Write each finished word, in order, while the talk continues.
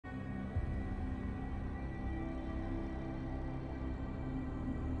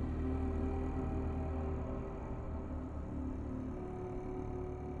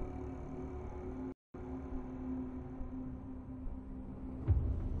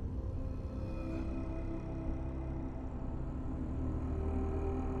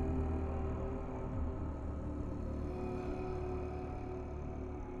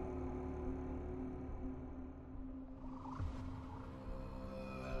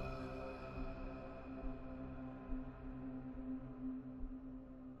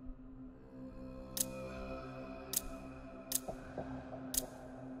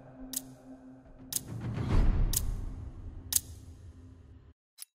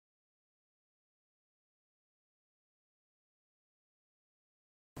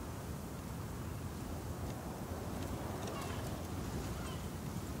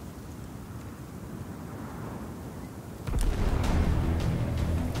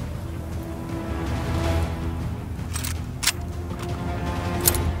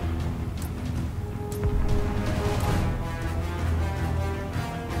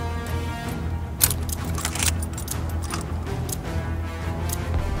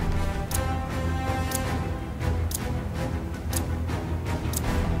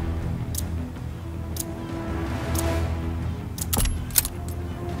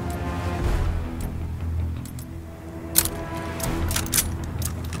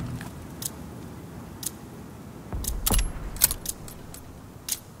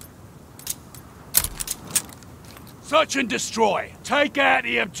Search and destroy. Take out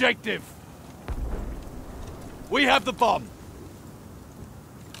the objective. We have the bomb.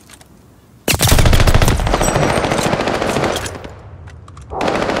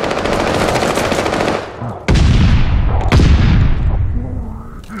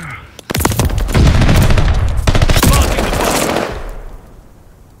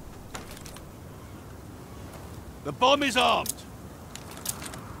 The bomb is armed.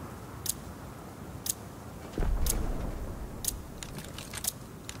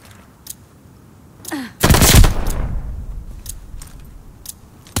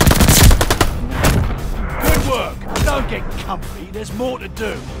 Good work. Don't get comfy. There's more to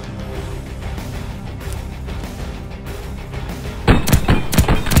do.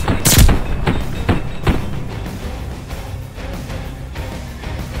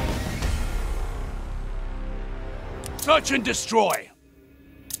 Search and destroy.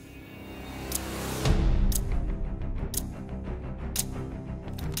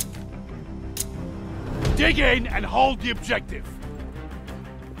 Dig in and hold the objective.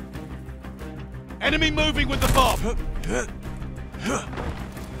 Enemy moving with the bomb.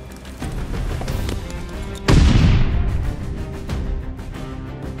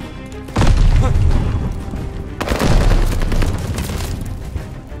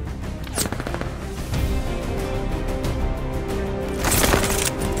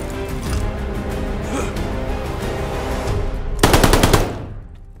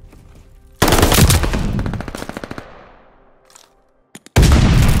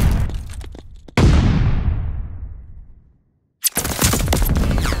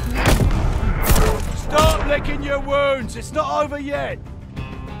 Licking your wounds, it's not over yet.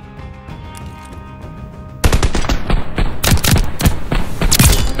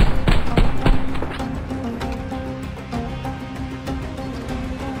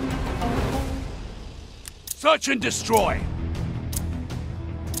 Search and destroy.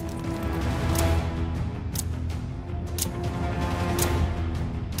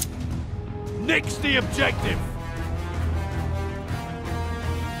 Nix the objective.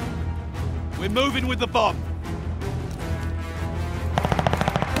 We're moving with the bomb.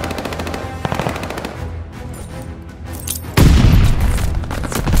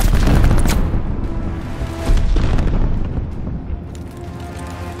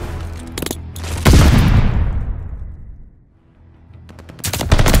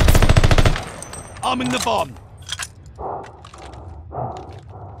 Arming the bomb.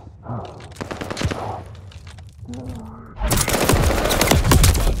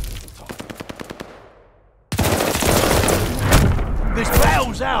 This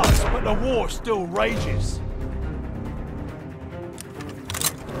battle's ours, but the war still rages.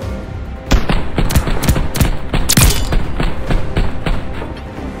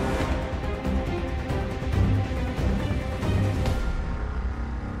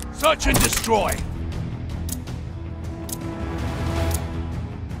 Search and destroy.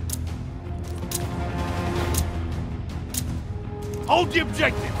 Hold the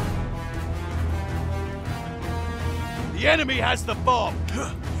objective. The enemy has the bomb.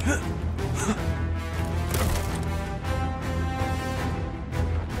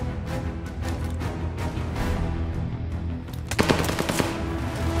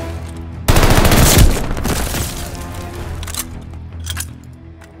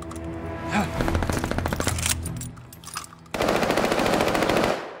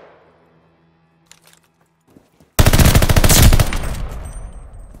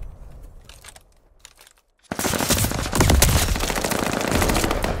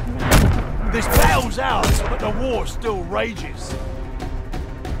 This battle's ours, but the war still rages.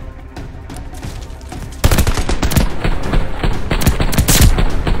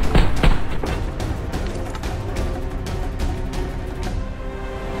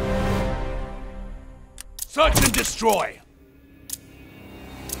 Search and destroy.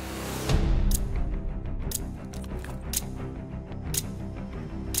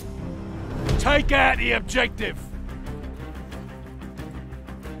 Take out the objective.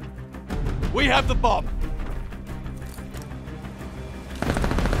 We have the bomb.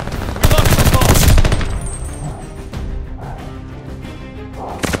 We lost the bomb.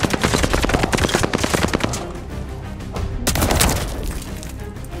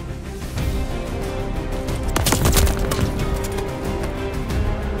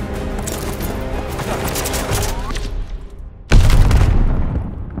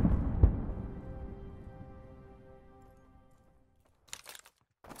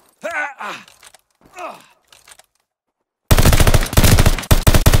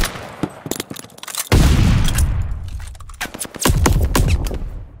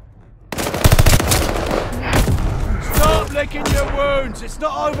 It's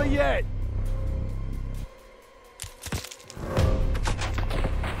not over yet!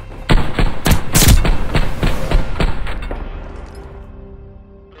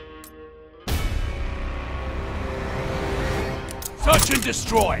 Search and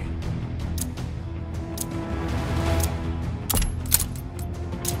destroy!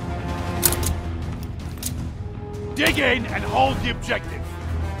 Dig in and hold the objective.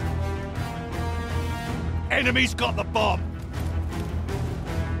 Enemy's got the bomb.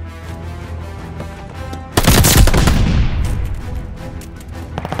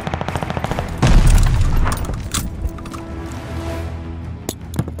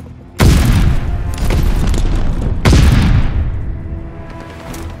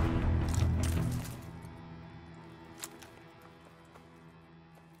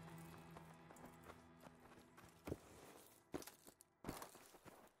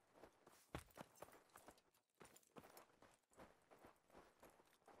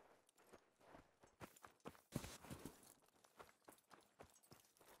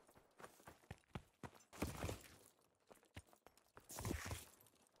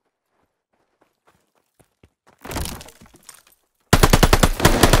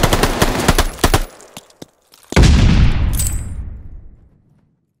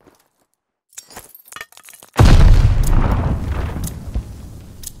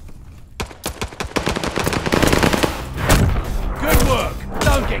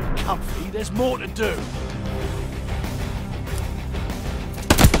 Don't get comfy, there's more to do.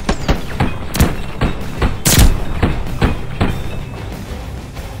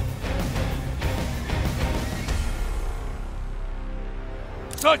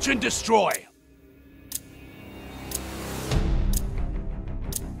 Search and destroy.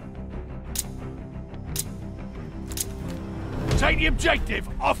 Take the objective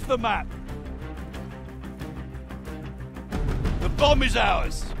off the map. The bomb is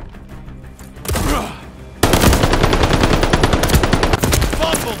ours.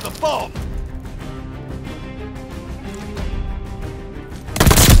 Fumbled the bomb.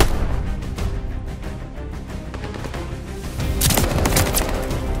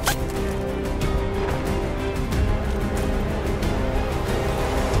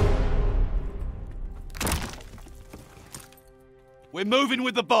 We're moving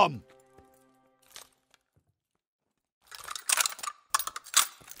with the bomb.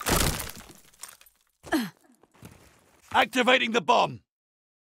 Activating the bomb.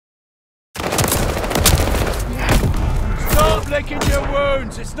 Stop licking your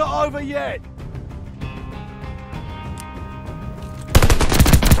wounds. It's not over yet.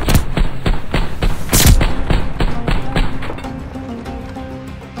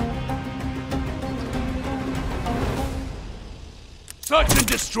 Search and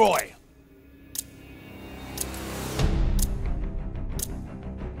destroy.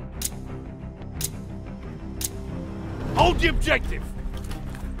 Hold the objective!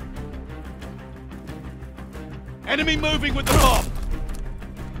 Enemy moving with the bomb!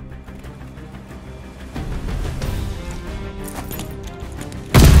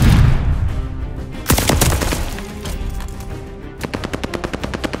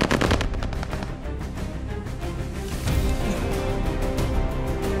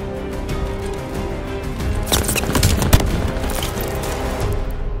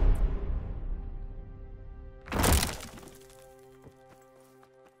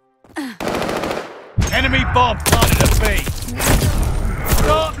 Enemy bomb planted at B.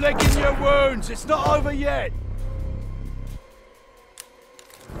 Stop licking your wounds. It's not over yet.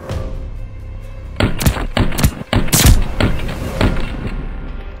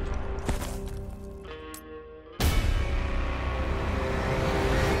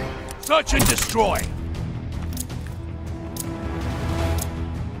 Search and destroy.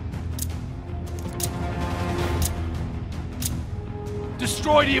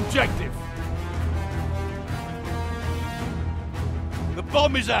 Destroy the objective. The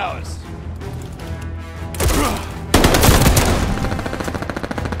bomb is ours.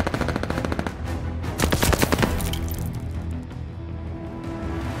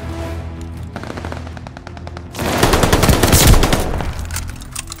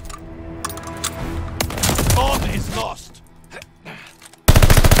 Bomb is lost.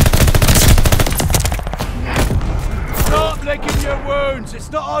 Stop licking your wounds. It's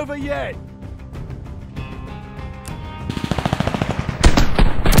not over yet.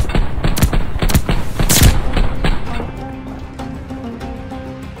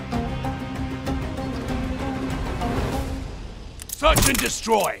 Search and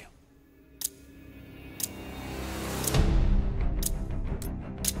destroy!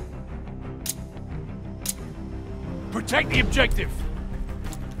 Protect the objective!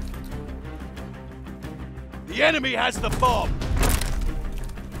 The enemy has the bomb!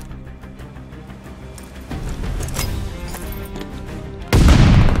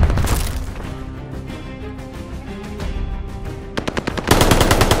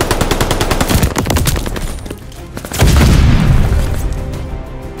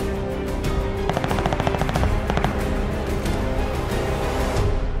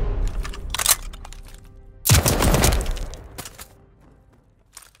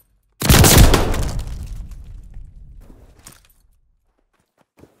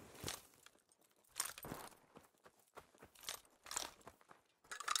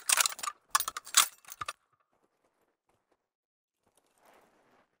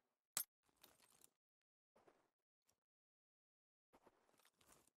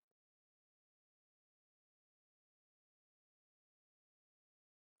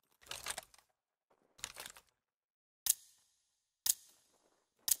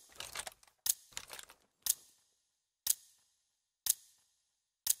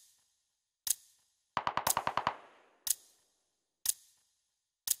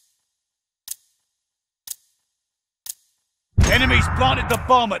 Enemies planted the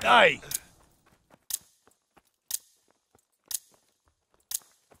bomb at A.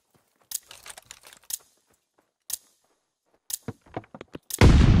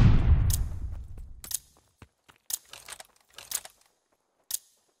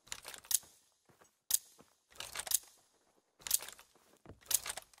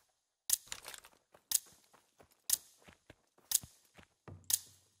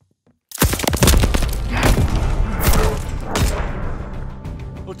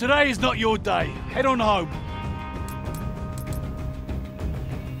 Well, today is not your day. Head on home.